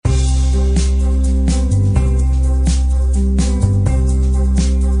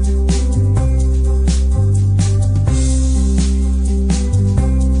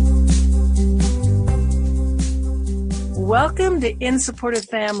Welcome to In Support of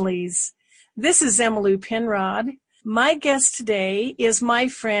Families. This is Emmylou Penrod. My guest today is my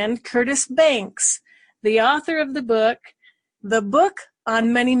friend Curtis Banks, the author of the book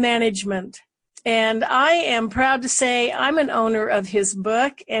on Money Management. And I am proud to say I'm an owner of his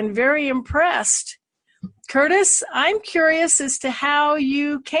book and very impressed. Curtis, I'm curious as to how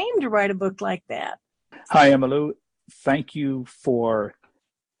you came to write a book like that. Hi, Emmylou. Thank you for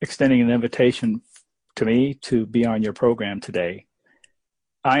extending an invitation to me to be on your program today.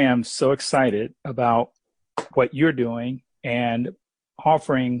 I am so excited about what you're doing and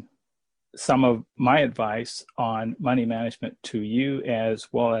offering some of my advice on money management to you as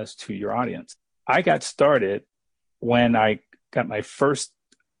well as to your audience. I got started when I got my first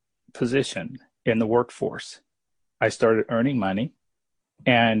position in the workforce. I started earning money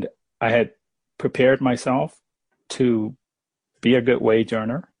and I had prepared myself to be a good wage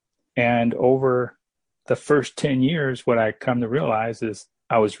earner. And over the first 10 years, what I come to realize is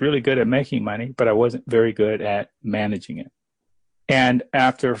I was really good at making money, but I wasn't very good at managing it. And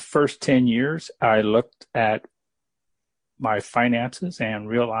after the first 10 years, I looked at my finances and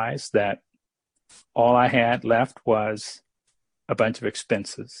realized that all I had left was a bunch of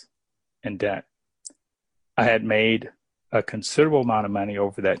expenses and debt. I had made a considerable amount of money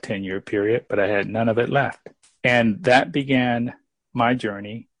over that 10-year period, but I had none of it left. And that began my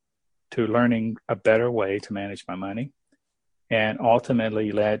journey to learning a better way to manage my money and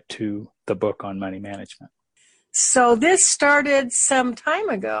ultimately led to the book on money management. So this started some time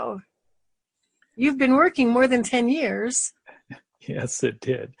ago. You've been working more than 10 years. Yes, it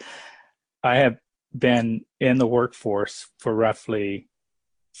did. I have been in the workforce for roughly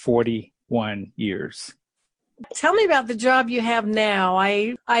 41 years. Tell me about the job you have now.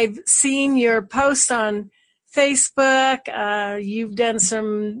 I've seen your posts on Facebook. You've done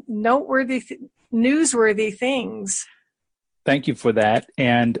some noteworthy, newsworthy things. Thank you for that.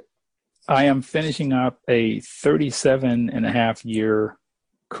 And I am finishing up a 37-and-a-half-year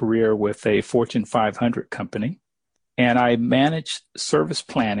career with a Fortune 500 company. And I manage service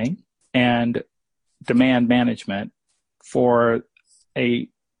planning and demand management for a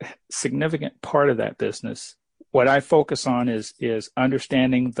significant part of that business. What I focus on is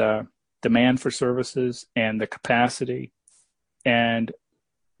understanding the demand for services and the capacity and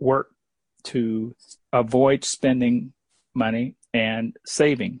work to avoid spending money and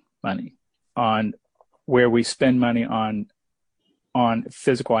saving money on where we spend money on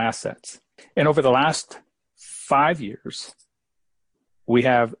physical assets. And over the last 5 years, we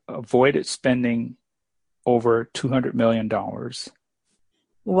have avoided spending over $200 million.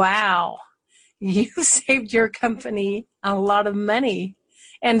 Wow. You saved your company a lot of money.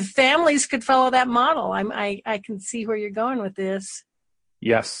 And families could follow that model. I can see where you're going with this.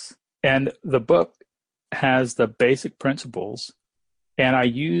 Yes. And the book has the basic principles. And I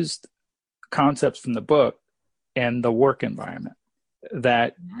used concepts from the book and the work environment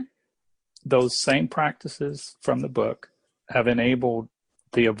that those same practices from the book have enabled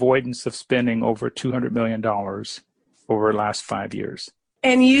the avoidance of spending over $200 million over the last 5 years.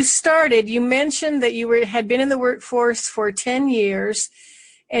 And you mentioned that you had been in the workforce for 10 years,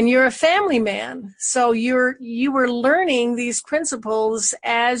 and you're a family man. So you were learning these principles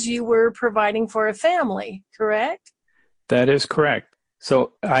as you were providing for a family, correct? That is correct.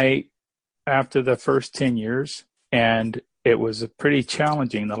 So after the first 10 years, and it was pretty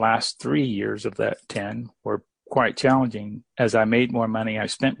challenging, the last 3 years of that 10 were quite challenging. As I made more money, I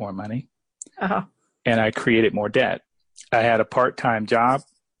spent more money, and I created more debt. I had a part-time job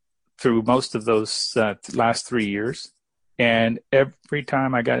through most of those last 3 years. And every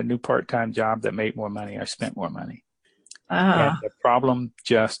time I got a new part-time job that made more money, I spent more money. And the problem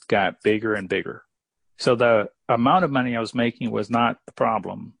just got bigger and bigger. So the amount of money I was making was not the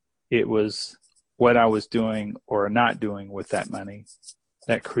problem. It was what I was doing or not doing with that money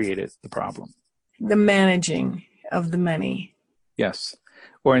that created the problem. The managing of the money. Yes.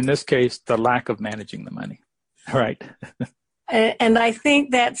 Or in this case, the lack of managing the money. Right. And I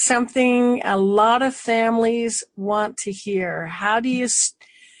think that's something a lot of families want to hear. How do you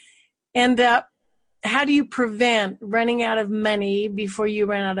prevent running out of money before you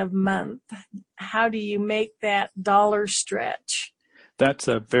run out of month? How do you make that dollar stretch? That's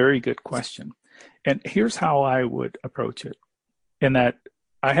a very good question. And here's how I would approach it. In that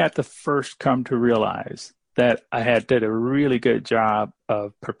I had to first come to realize that I had did a really good job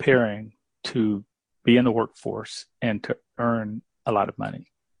of preparing to be in the workforce and to earn a lot of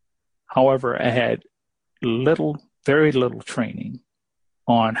money. However, I had very little training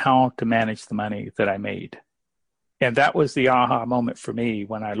on how to manage the money that I made. And that was the aha moment for me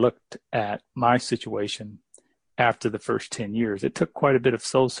when I looked at my situation after the first 10 years. It took quite a bit of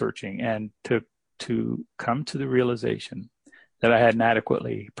soul searching and to come to the realization that I hadn't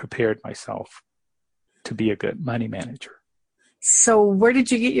adequately prepared myself to be a good money manager. So where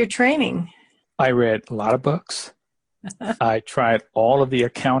did you get your training? I read a lot of books. I tried all of the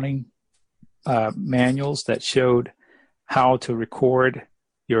accounting manuals that showed how to record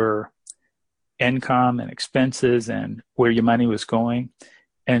your income and expenses and where your money was going,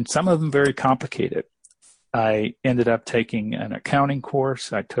 and some of them very complicated. I ended up taking an accounting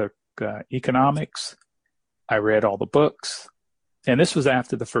course. I took economics. I read all the books, and this was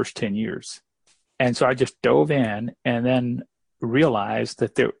after the first 10 years. And so I just dove in and then realized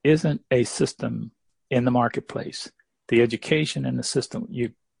that there isn't a system in the marketplace. The education in the system,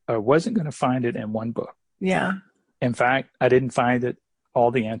 I wasn't going to find it in one book. Yeah. In fact, I didn't find all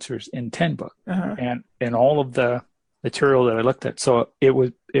the answers in 10 books and all of the material that I looked at. So it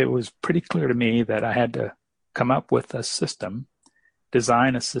was pretty clear to me that I had to come up with a system,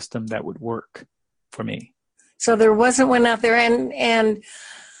 design a system that would work for me. So there wasn't one out there, and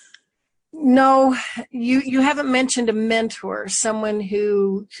no, you haven't mentioned a mentor, someone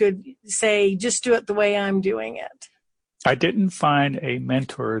who could say, just do it the way I'm doing it. I didn't find a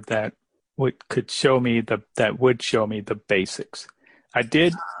mentor that would show me the basics. I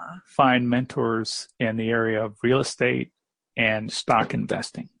did find mentors in the area of real estate and stock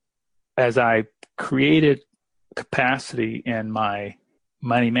investing. As I created capacity in my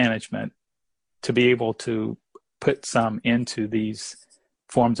money management to be able to put some into these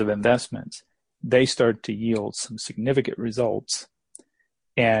forms of investments, they started to yield some significant results.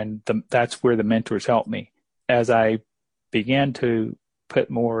 And that's where the mentors helped me. As I began to put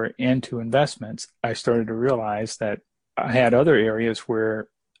more into investments, I started to realize that I had other areas where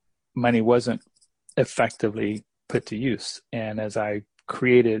money wasn't effectively put to use. And as I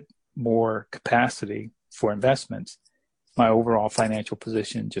created more capacity for investments, my overall financial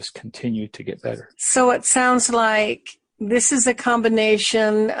position just continued to get better. So it sounds like this is a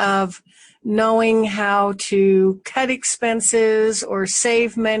combination of knowing how to cut expenses or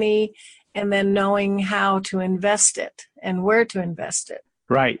save money, and then knowing how to invest it and where to invest it.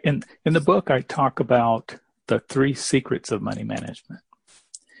 Right. In the book, I talk about the 3 secrets of money management.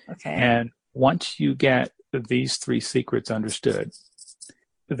 Okay. And once you get these 3 secrets understood,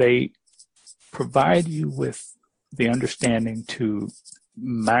 they provide you with the understanding to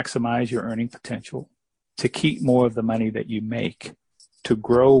maximize your earning potential, to keep more of the money that you make, to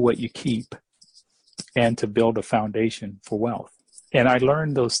grow what you keep, and to build a foundation for wealth. And I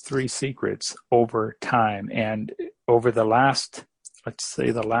learned those 3 secrets over time. And over the last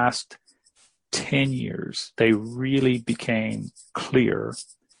 10 years, they really became clear.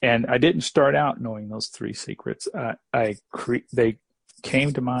 And I didn't start out knowing those 3 secrets. They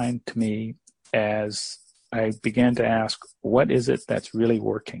came to mind to me as I began to ask, what is it that's really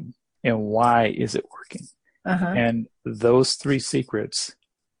working and why is it working? And those 3 secrets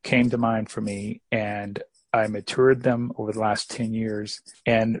came to mind for me, and I matured them over the last 10 years,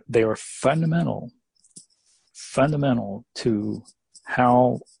 and they are fundamental to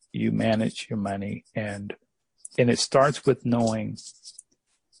how you manage your money. And it starts with knowing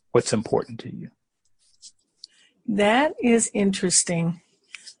what's important to you. That is interesting.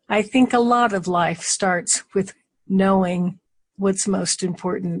 I think a lot of life starts with knowing what's most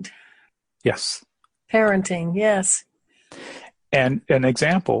important. Yes. Parenting, yes. And an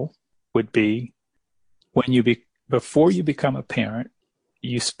example would be when before you become a parent,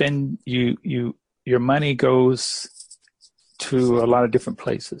 your money goes to a lot of different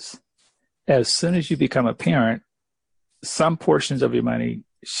places. As soon as you become a parent, some portions of your money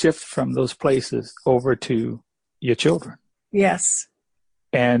shift from those places over to your children. Yes.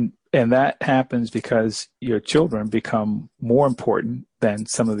 And that happens because your children become more important than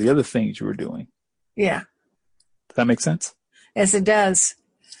some of the other things you were doing. Yeah. Does that make sense? Yes, it does.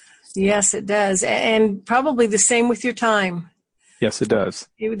 Yes, it does. And probably the same with your time. Yes, it does.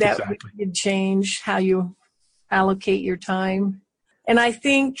 That exactly. would change how you allocate your time. And I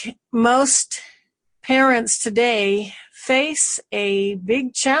think most parents today face a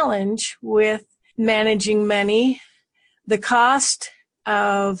big challenge with managing money. The cost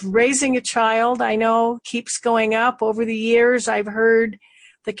of raising a child, I know, keeps going up over the years. I've heard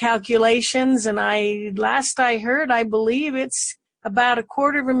the calculations, and last I heard, I believe it's about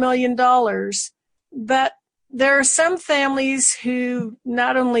 $250,000. But there are some families who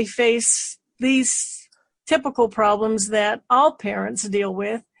not only face these typical problems that all parents deal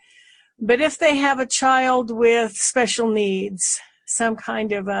with, but if they have a child with special needs, some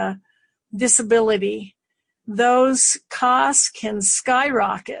kind of a disability, those costs can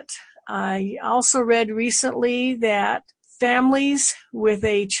skyrocket. I also read recently that families with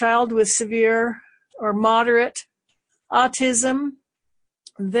a child with severe or moderate autism,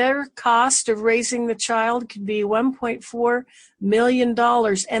 their cost of raising the child could be $1.4 million.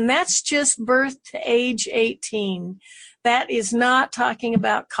 And that's just birth to age 18. That is not talking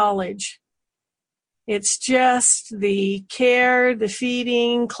about college. It's just the care, the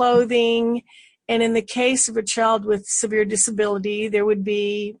feeding, clothing. And in the case of a child with severe disability, there would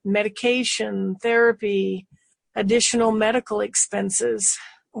be medication, therapy, additional medical expenses.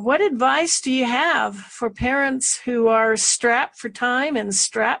 What advice do you have for parents who are strapped for time and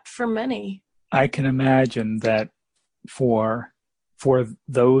strapped for money? I can imagine that for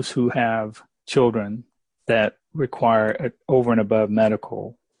those who have children that require over and above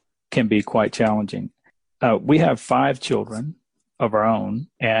medical can be quite challenging. We have 5 children of our own,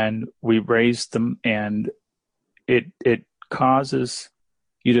 and we raised them, and it causes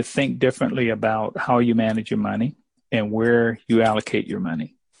you to think differently about how you manage your money and where you allocate your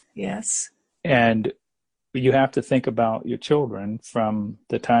money. Yes. And you have to think about your children from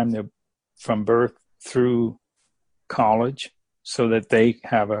the time they're from birth through college so that they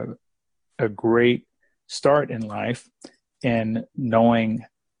have a great start in life and knowing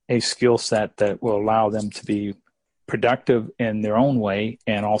a skill set that will allow them to be productive in their own way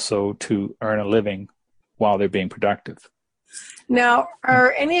and also to earn a living while they're being productive. Now,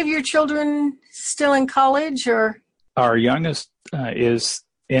 are any of your children still in college, or? Our youngest is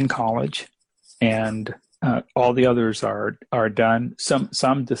in college, and all the others are done.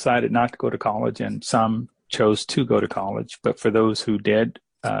 Some decided not to go to college, and some chose to go to college. But for those who did,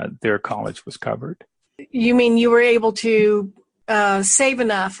 their college was covered. You mean you were able to save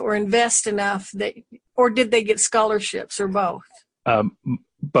enough or invest enough that, or did they get scholarships, or both?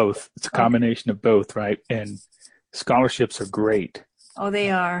 Both. It's a combination of both, right? And scholarships are great. Oh,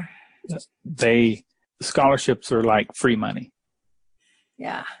 they are. Scholarships are like free money.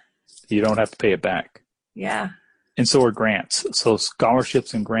 Yeah. You don't have to pay it back. Yeah. And so are grants. So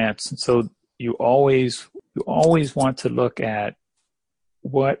scholarships and grants. And so you always want to look at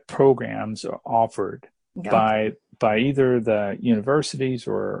what programs are offered by either the universities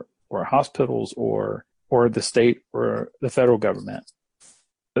or hospitals or the state or the federal government.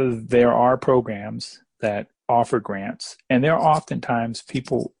 There are programs that offer grants, and there are oftentimes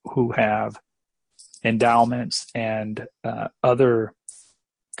people who have endowments and other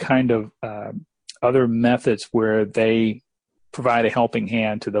kind of other methods where they provide a helping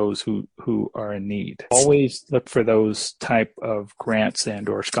hand to those who are in need. Always look for those type of grants and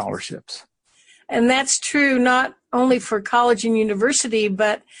or scholarships. And that's true not only for college and university,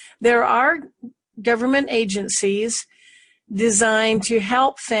 but there are government agencies designed to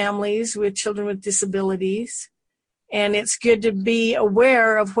help families with children with disabilities. And it's good to be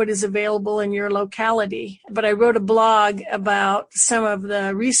aware of what is available in your locality. But I wrote a blog about some of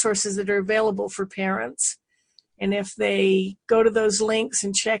the resources that are available for parents. And if they go to those links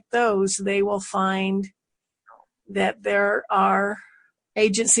and check those, they will find that there are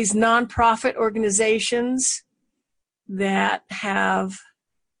agencies, nonprofit organizations that have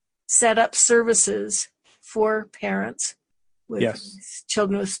set up services for parents with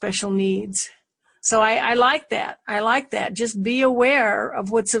children with special needs. So I like that. I like that. Just be aware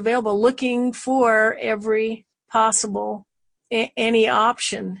of what's available, looking for every possible, any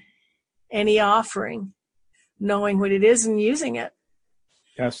option, any offering, knowing what it is and using it.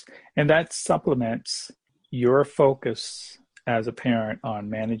 Yes. And that supplements your focus as a parent on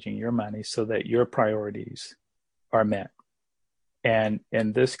managing your money so that your priorities are met. And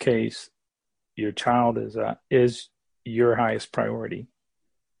in this case, your child is your highest priority.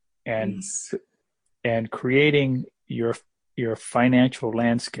 And Yes. And creating your financial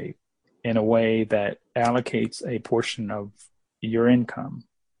landscape in a way that allocates a portion of your income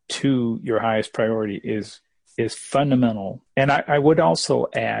to your highest priority is fundamental. And I would also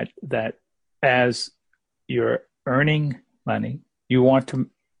add that as you're earning money, you want to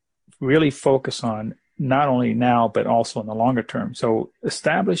really focus on not only now, but also in the longer term. So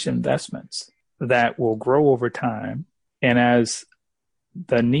establish investments that will grow over time. And as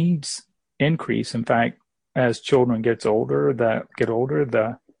the needs increase, in fact, as children get older,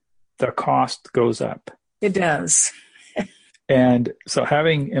 the cost goes up. It does. And so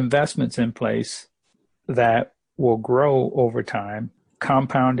having investments in place that will grow over time,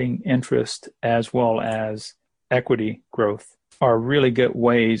 compounding interest as well as equity growth are really good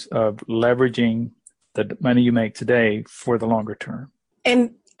ways of leveraging the money you make today for the longer term.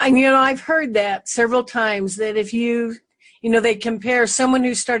 And I've heard that several times, that if they compare someone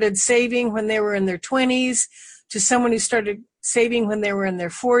who started saving when they were in their 20s to someone who started saving when they were in their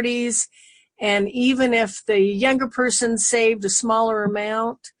 40s. And even if the younger person saved a smaller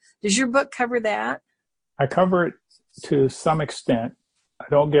amount, does your book cover that? I cover it to some extent. I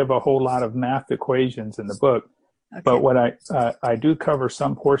don't give a whole lot of math equations in the book, okay. But what I do cover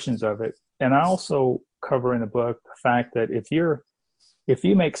some portions of it. And I also cover in the book the fact that if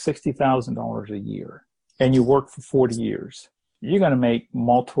you make $60,000 a year and you work for 40 years, you're going to make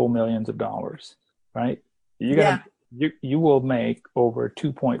multiple millions of dollars, right? You will make over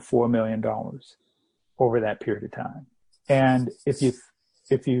 $2.4 million over that period of time. And if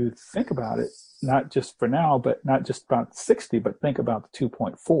you think about it, not just for now, but not just about 60, but think about the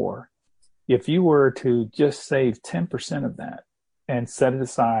 2.4. If you were to just save 10% of that and set it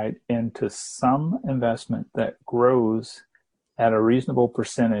aside into some investment that grows at a reasonable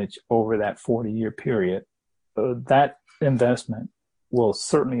percentage over that 40-year period, that investment will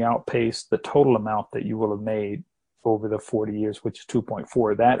certainly outpace the total amount that you will have made over the 40 years, which is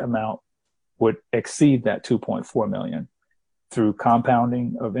 2.4. That amount would exceed that 2.4 million through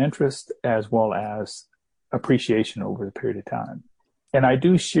compounding of interest as well as appreciation over the period of time. And I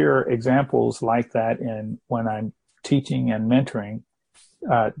do share examples like that when I'm teaching and mentoring.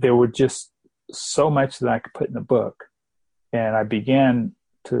 There were just so much that I could put in the book. And I began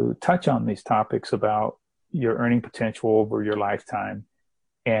to touch on these topics about your earning potential over your lifetime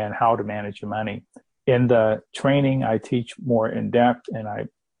and how to manage your money. In the training, I teach more in depth and I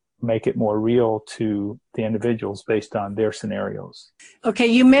make it more real to the individuals based on their scenarios. Okay,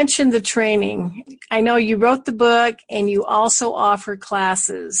 you mentioned the training. I know you wrote the book and you also offer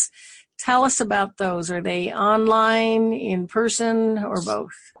classes. Tell us about those. Are they online, in person, or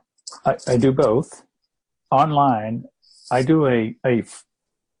both? I do both. Online, I do a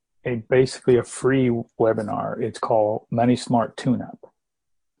basically a free webinar. It's called Money Smart Tune-Up.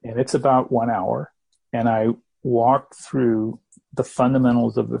 And it's about 1 hour. And I walk through the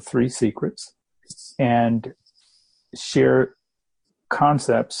fundamentals of the 3 secrets and share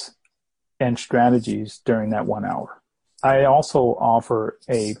concepts and strategies during that 1 hour. I also offer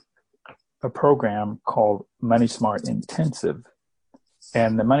a program called Money Smart Intensive.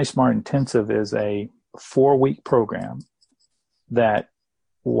 And the Money Smart Intensive is a 4-week program that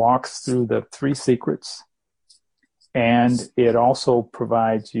walks through the 3 secrets, and it also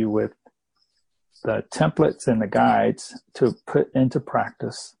provides you with the templates and the guides to put into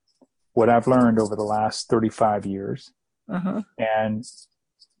practice what I've learned over the last 35 years, and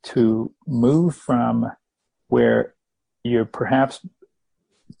to move from where you're perhaps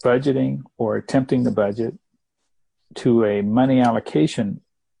budgeting or attempting to budget to a money allocation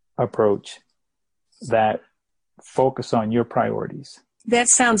approach that focus on your priorities. That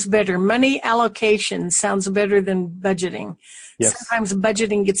sounds better. Money allocation sounds better than budgeting. Yes. Sometimes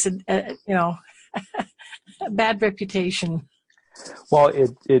budgeting gets a bad reputation. Well,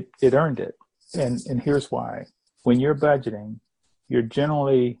 it earned it. And here's why. When you're budgeting, you're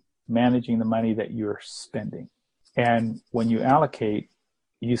generally managing the money that you're spending. And when you allocate,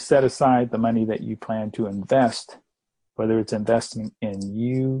 you set aside the money that you plan to invest, whether it's investing in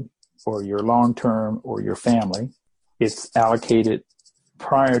you or your long-term or your family. It's allocated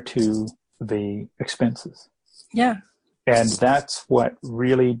prior to the expenses. Yeah. And that's what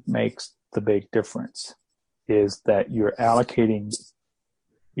really makes the big difference, is that you're allocating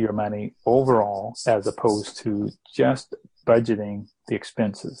your money overall as opposed to just budgeting the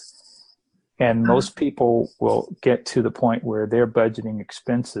expenses. And most people will get to the point where they're budgeting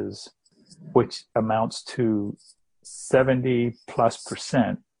expenses, which amounts to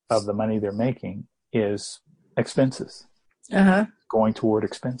 70+% of the money they're making is expenses. Going toward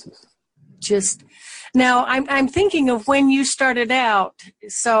expenses. Just now, I'm thinking of when you started out.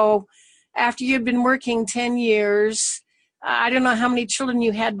 So after you'd been working 10 years, I don't know how many children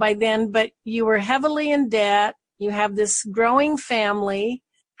you had by then, but you were heavily in debt. You have this growing family.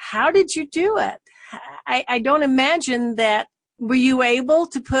 How did you do it? I don't imagine that. Were you able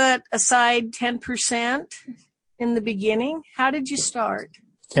to put aside 10% in the beginning? How did you start?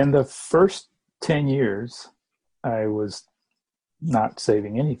 In the first 10 years, I was not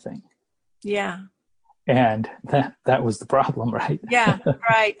saving anything. Yeah. And that was the problem, right? Yeah,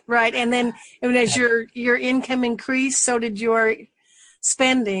 right. And then as your income increased, so did your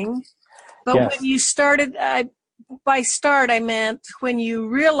spending. But yes. When you started, by start, I meant when you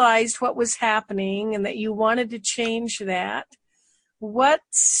realized what was happening and that you wanted to change that, what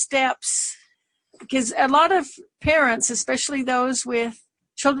steps, because a lot of parents, especially those with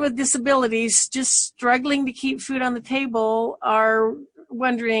children with disabilities, just struggling to keep food on the table, are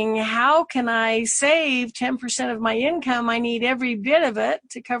wondering, how can I save 10% of my income? I need every bit of it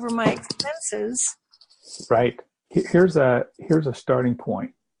to cover my expenses. Right. Here's a starting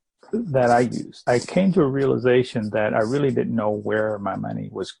point that I use. I came to a realization that I really didn't know where my money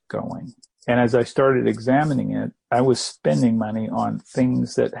was going. And as I started examining it, I was spending money on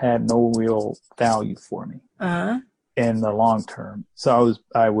things that had no real value for me in the long term. So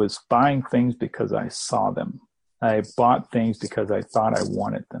I was buying things because I saw them. I bought things because I thought I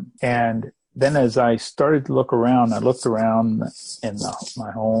wanted them. And then as I started to look around, I looked around in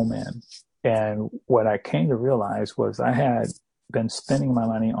my home, and what I came to realize was I had been spending my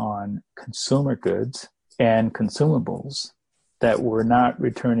money on consumer goods and consumables that were not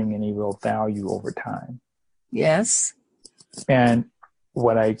returning any real value over time. Yes. And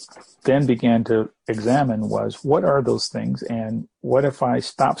what I then began to examine was, what are those things, and what if I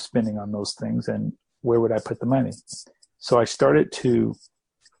stopped spending on those things, and where would I put the money? So I started to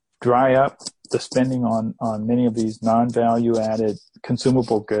dry up the spending on many of these non-value added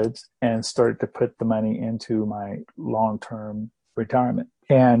consumable goods and started to put the money into my long-term retirement.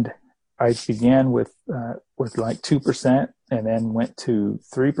 And I began with like 2%, and then went to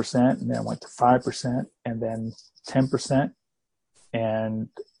 3%, and then went to 5%, and then 10%. And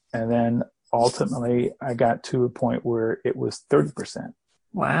then ultimately I got to a point where it was 30%.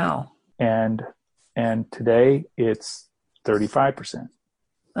 Wow. And today it's 35%.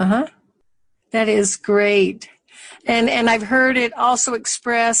 That is great. And I've heard it also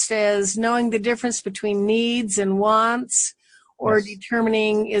expressed as knowing the difference between needs and wants, or Yes.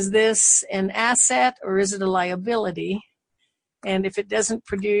 determining, is this an asset or is it a liability? And if it doesn't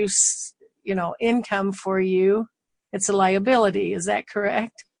produce, income for you, it's a liability. Is that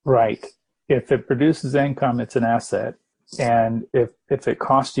correct? Right. If it produces income, it's an asset. And if it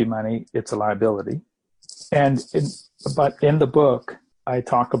costs you money, it's a liability. But in the book, I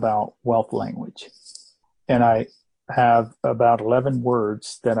talk about wealth language. And I have about 11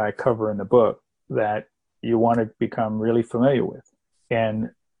 words that I cover in the book that you want to become really familiar with.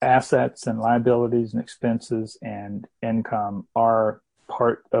 And assets and liabilities and expenses and income are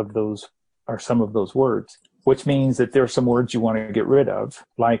some of those words, which means that there are some words you want to get rid of,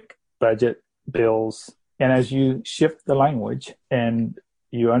 like budget, bills. And as you shift the language and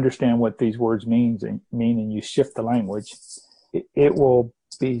you understand what these words mean and you shift the language, it will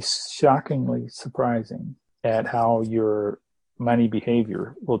be shockingly surprising at how your money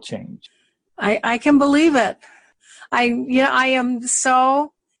behavior will change. I can believe it. I am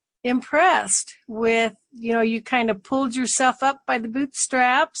so impressed with, you kind of pulled yourself up by the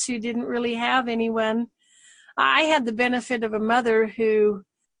bootstraps. You didn't really have anyone. I had the benefit of a mother who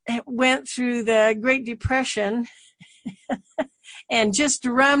went through the Great Depression and just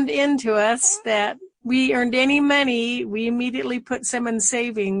drummed into us that we earned any money, we immediately put some in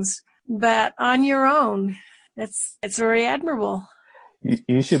savings, but on your own. It's very admirable.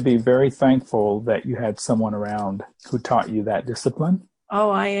 You should be very thankful that you had someone around who taught you that discipline. Oh,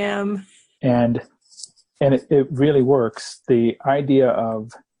 I am. And it really works. The idea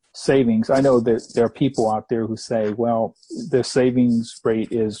of savings, I know that there are people out there who say, well, the savings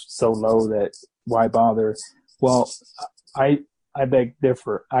rate is so low that why bother? Well, I beg to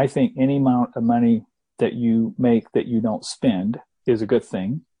differ. I think any amount of money that you make that you don't spend is a good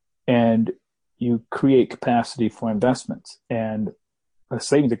thing. And you create capacity for investments. And a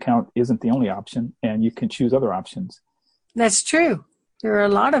savings account isn't the only option, and you can choose other options. That's true. There are a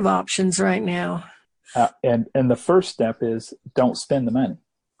lot of options right now. And the first step is don't spend the money,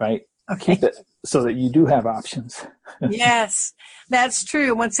 right? Okay. Keep it so that you do have options. Yes, that's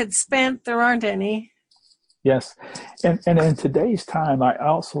true. Once it's spent, there aren't any. Yes. And in today's time, I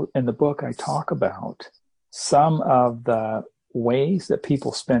also, in the book, I talk about some of the ways that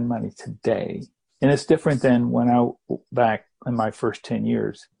people spend money today. And it's different than when back in my first 10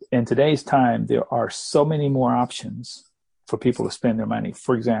 years. In today's time, there are so many more options for people to spend their money.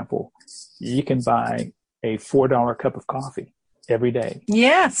 For example, you can buy a $4 cup of coffee every day.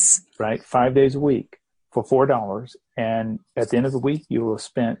 Yes. Right? 5 days a week for $4. And at the end of the week, you will have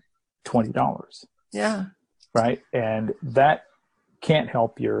spent $20. Yeah. Right? And that can't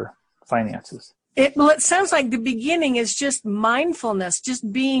help your finances. It sounds like the beginning is just mindfulness,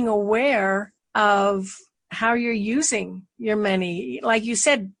 just being aware of how you're using your money. Like you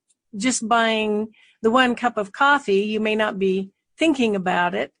said, just buying the one cup of coffee, you may not be thinking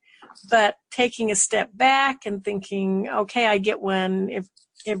about it, but taking a step back and thinking, okay, I get one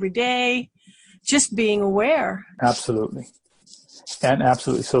every day, just being aware. Absolutely. And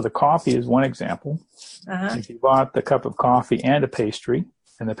absolutely. So the coffee is one example. If you bought the cup of coffee and a pastry,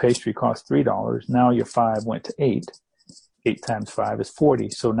 and the pastry cost $3, now your 5 went to 8. 8 times 5 is 40.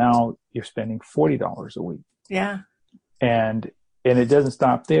 So now you're spending $40 a week. Yeah. And it doesn't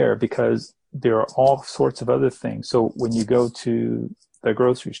stop there, because there are all sorts of other things. So when you go to the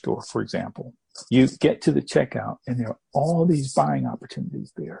grocery store, for example, you get to the checkout and there are all these buying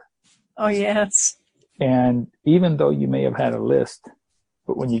opportunities there. Oh, yes. And even though you may have had a list,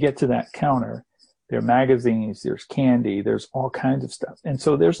 but when you get to that counter, there are magazines, there's candy, there's all kinds of stuff. And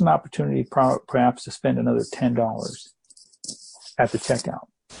so there's an opportunity perhaps to spend another $10 at the checkout.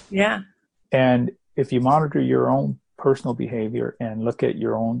 Yeah. And if you monitor your own personal behavior and look at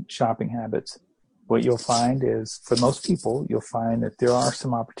your own shopping habits, what you'll find is, for most people, you'll find that there are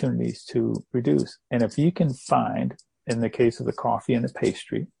some opportunities to reduce. And if you can find, in the case of the coffee and the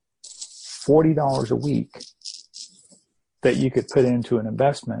pastry, $40 a week that you could put into an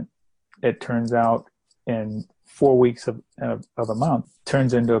investment, it turns out in 4 weeks of a month,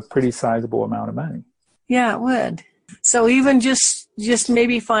 turns into a pretty sizable amount of money. Yeah, it would. So even just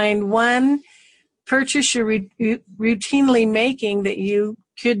maybe find one purchase you're routinely making that you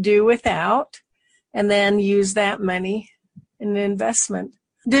could do without, and then use that money in an investment.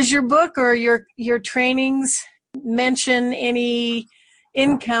 Does your book or your trainings mention any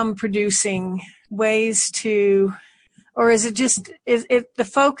income producing ways to, or is it just, if the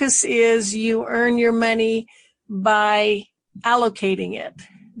focus is you earn your money by allocating it,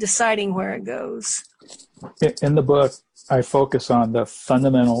 deciding where it goes? In the book, I focus on the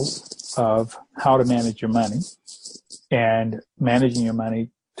fundamentals of how to manage your money and managing your money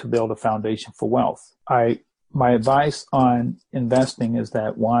to build a foundation for wealth. My advice on investing is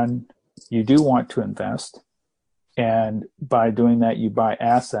that, one, you do want to invest. And by doing that, you buy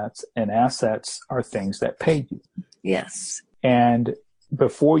assets, and assets are things that pay you. Yes. And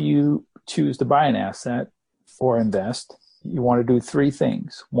before you choose to buy an asset or invest, you want to do three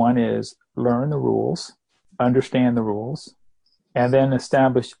things. One is learn the rules, understand the rules, and then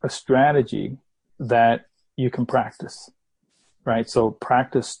establish a strategy that you can practice, right? So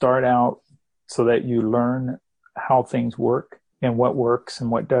start out so that you learn how things work and what works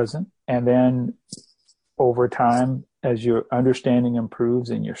and what doesn't. And then over time, as your understanding improves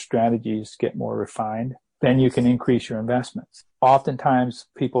and your strategies get more refined, then you can increase your investments. Oftentimes,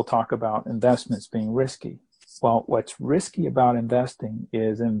 people talk about investments being risky. Well, what's risky about investing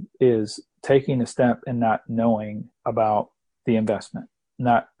is taking a step and not knowing about the investment,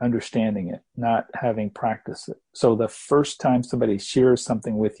 not understanding it, not having practiced it. So the first time somebody shares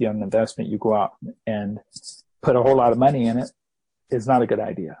something with you on an investment, you go out and put a whole lot of money in it, is not a good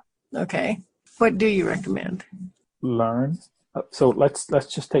idea. Okay. What do you recommend? Learn. So let's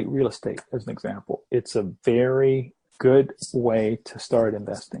just take real estate as an example. It's a very good way to start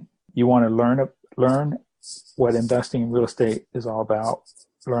investing. You want to learn what investing in real estate is all about,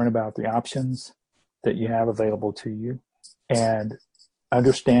 learn about the options that you have available to you, and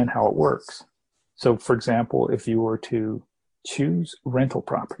understand how it works. So, for example, if you were to choose rental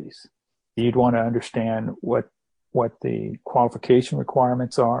properties, you'd want to understand what the qualification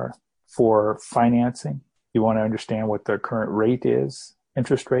requirements are for financing. You want to understand what the current rate is,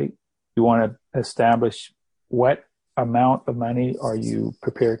 interest rate. You want to establish what amount of money are you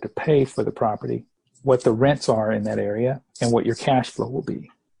prepared to pay for the property, what the rents are in that area, and what your cash flow will be,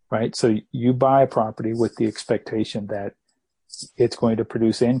 right? So you buy a property with the expectation that it's going to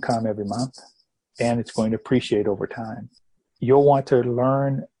produce income every month and it's going to appreciate over time. You'll want to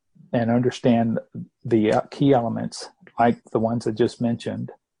learn and understand the key elements, like the ones I just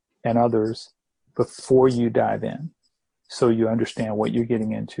mentioned and others, before you dive in, so you understand what you're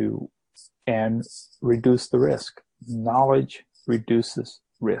getting into and reduce the risk. Knowledge reduces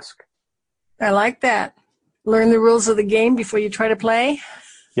risk. I like that. Learn the rules of the game before you try to play.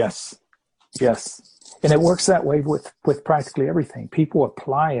 Yes. And it works that way with practically everything. People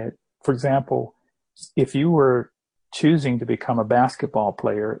apply it. For example, if you were choosing to become a basketball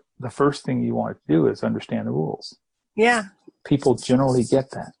player, the first thing you want to do is understand the rules. Yeah. People generally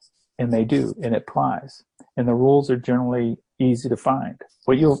get that, and they do, and it applies. And the rules are generally easy to find.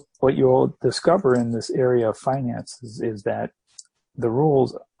 What you'll discover in this area of finances is that the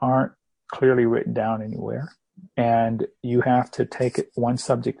rules aren't clearly written down anywhere, and you have to take it one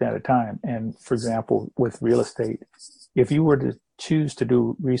subject at a time. And for example, with real estate, if you were to choose to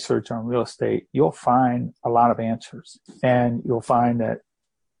do research on real estate, you'll find a lot of answers. And you'll find that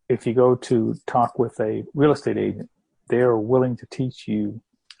if you go to talk with a real estate agent, they're willing to teach you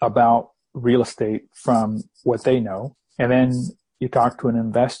about real estate from what they know. And then you talk to an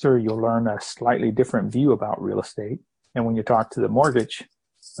investor, you'll learn a slightly different view about real estate. And when you talk to the mortgage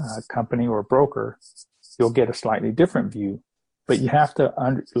company or broker, you'll get a slightly different view. But you have to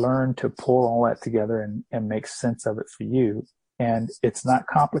learn to pull all that together and make sense of it for you. And it's not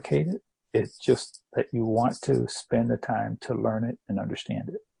complicated. It's just that you want to spend the time to learn it and understand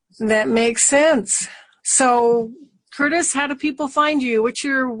it. That makes sense. So, Curtis, how do people find you? What's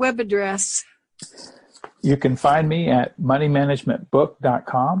your web address? You can find me at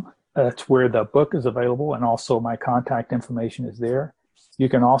moneymanagementbook.com. That's where the book is available, and also my contact information is there. You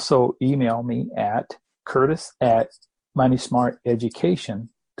can also email me at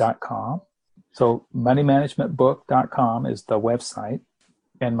curtis@moneysmarteducation.com. So moneymanagementbook.com is the website,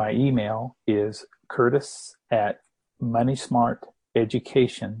 and my email is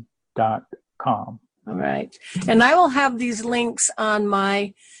curtis@moneysmarteducation.com. All right. And I will have these links on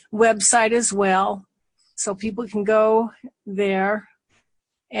my website as well, so people can go there.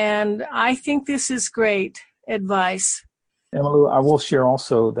 And I think this is great advice. Emmylou, I will share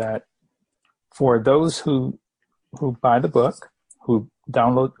also that for those who buy the book, who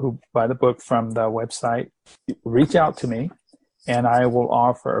buy the book from the website, reach out to me, and I will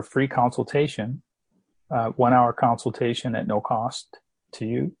offer a free consultation, 1 hour consultation at no cost to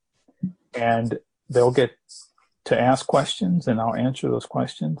you. And they'll get to ask questions, and I'll answer those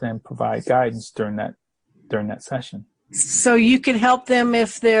questions and provide guidance during that session. So you could help them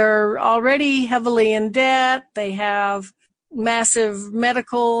if they're already heavily in debt, they have massive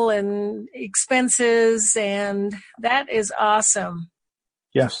medical and expenses, and that is awesome.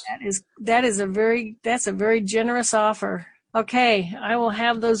 Yes. That's a very generous offer. Okay, I will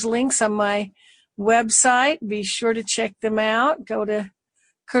have those links on my website. Be sure to check them out. Go to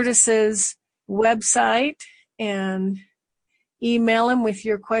Curtis's website and email him with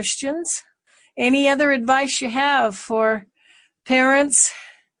your questions. Any other advice you have for parents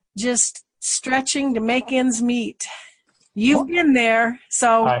just stretching to make ends meet? You've been there,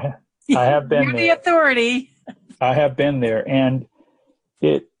 so I have been you're there. the authority. I have been there, and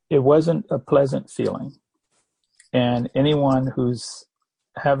it wasn't a pleasant feeling. And anyone who's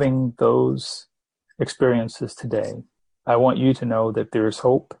having those experiences today, I want you to know that there is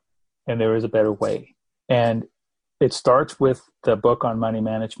hope and there is a better way. And it starts with the book on money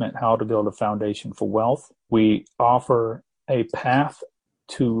management, How to Build a Foundation for Wealth. We offer a path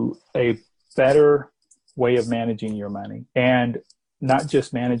to a better way of managing your money, and not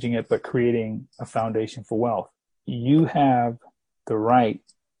just managing it, but creating a foundation for wealth. You have the right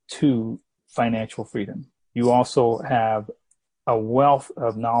to financial freedom. You also have a wealth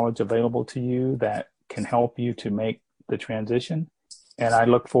of knowledge available to you that can help you to make the transition. And I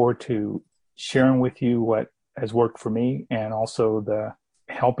look forward to sharing with you what has worked for me, and also the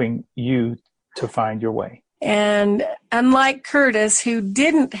helping you to find your way. And unlike Curtis, who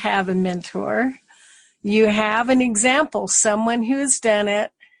didn't have a mentor, you have an example, someone who has done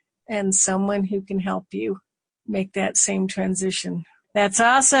it and someone who can help you make that same transition. That's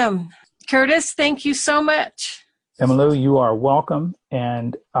awesome. Curtis, thank you so much. Emmylou, you are welcome.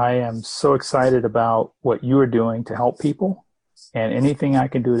 And I am so excited about what you are doing to help people. And anything I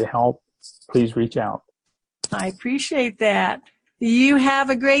can do to help, please reach out. I appreciate that. You have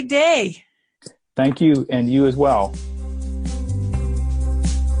a great day. Thank you, and you as well.